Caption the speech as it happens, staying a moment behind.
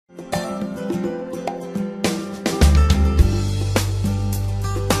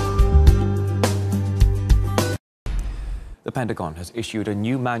The Pentagon has issued a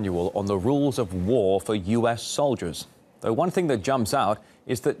new manual on the rules of war for U.S. soldiers. Though one thing that jumps out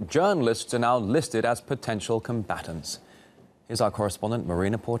is that journalists are now listed as potential combatants. Here's our correspondent,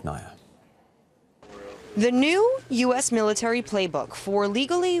 Marina Portnaya. The new U.S. military playbook for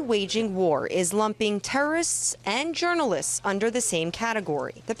legally waging war is lumping terrorists and journalists under the same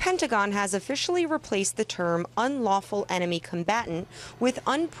category. The Pentagon has officially replaced the term unlawful enemy combatant with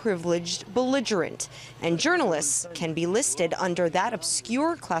unprivileged belligerent, and journalists can be listed under that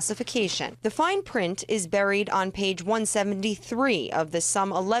obscure classification. The fine print is buried on page 173 of the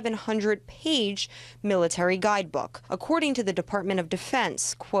some 1,100-page military guidebook. According to the Department of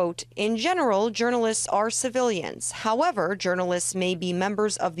Defense, quote, "In general, journalists are civilians. However, journalists may be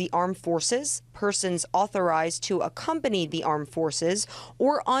members of the armed forces, persons authorized to accompany the armed forces,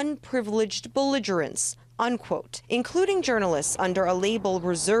 or unprivileged belligerents." Unquote. Including journalists under a label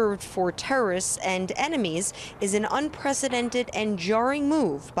reserved for terrorists and enemies is an unprecedented and jarring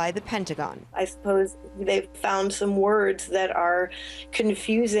move by the Pentagon. I suppose they've found some words that are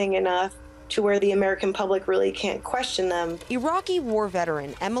confusing enough to where the American public really can't question them. Iraqi war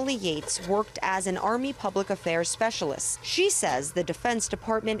veteran Emily Yates worked as an Army public affairs specialist. She says the Defense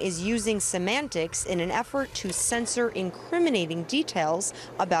Department is using semantics in an effort to censor incriminating details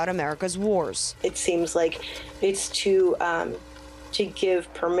about America's wars. It seems like it's to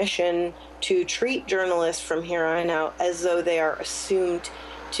give permission to treat journalists from here on out as though they are assumed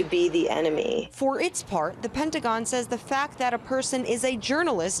to be the enemy. For its part, the Pentagon says the fact that a person is a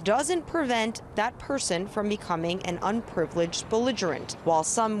journalist doesn't prevent that person from becoming an unprivileged belligerent. While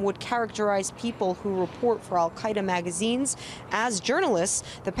some would characterize people who report for Al-Qaeda magazines as journalists,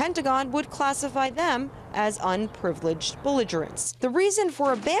 the Pentagon would classify them as unprivileged belligerents. The reason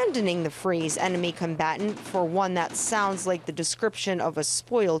for abandoning the phrase enemy combatant for one that sounds like the description of a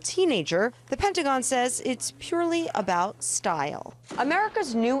spoiled teenager, the Pentagon says it's purely about style.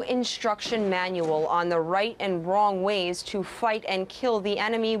 America's new instruction manual on the right and wrong ways to fight and kill the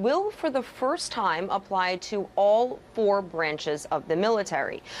enemy will for the first time apply to all 4 branches of the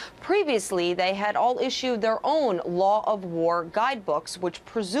military. Previously, they had all issued their own law of war guidebooks, which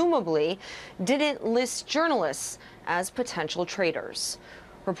presumably didn't list journalists as potential traitors.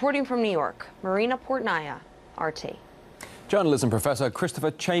 Reporting from New York, Marina Portnaya, RT. Journalism professor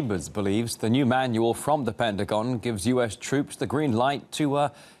Christopher Chambers believes the new manual from the Pentagon gives U.S. troops the green light to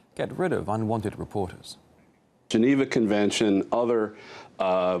get rid of unwanted reporters. Geneva Convention, other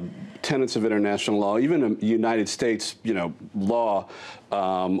tenets of international law, even United States, law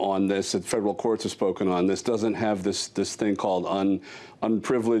on this, that federal courts have spoken on this, doesn't have this thing called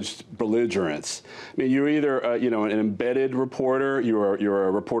unprivileged belligerents. I mean, you're either an embedded reporter, you're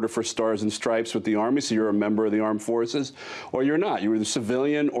a reporter for Stars and Stripes with the Army, so you're a member of the armed forces, or you're not. You're either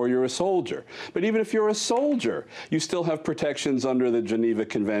civilian or you're a soldier. But even if you're a soldier, you still have protections under the Geneva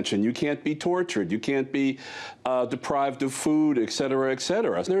Convention. You can't be tortured. You can't be deprived of food, et cetera, et cetera.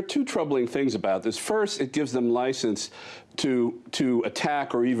 There are 2 troubling things about this. First, it gives them license to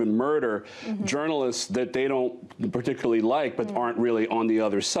attack or even murder journalists that they don't particularly like but aren't really on the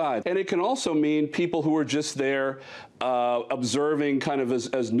other side. And it can also mean people who are just there observing kind of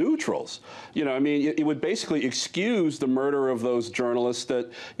as neutrals. I mean, it would basically excuse the murder of those journalists that,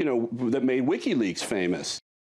 that made WikiLeaks famous.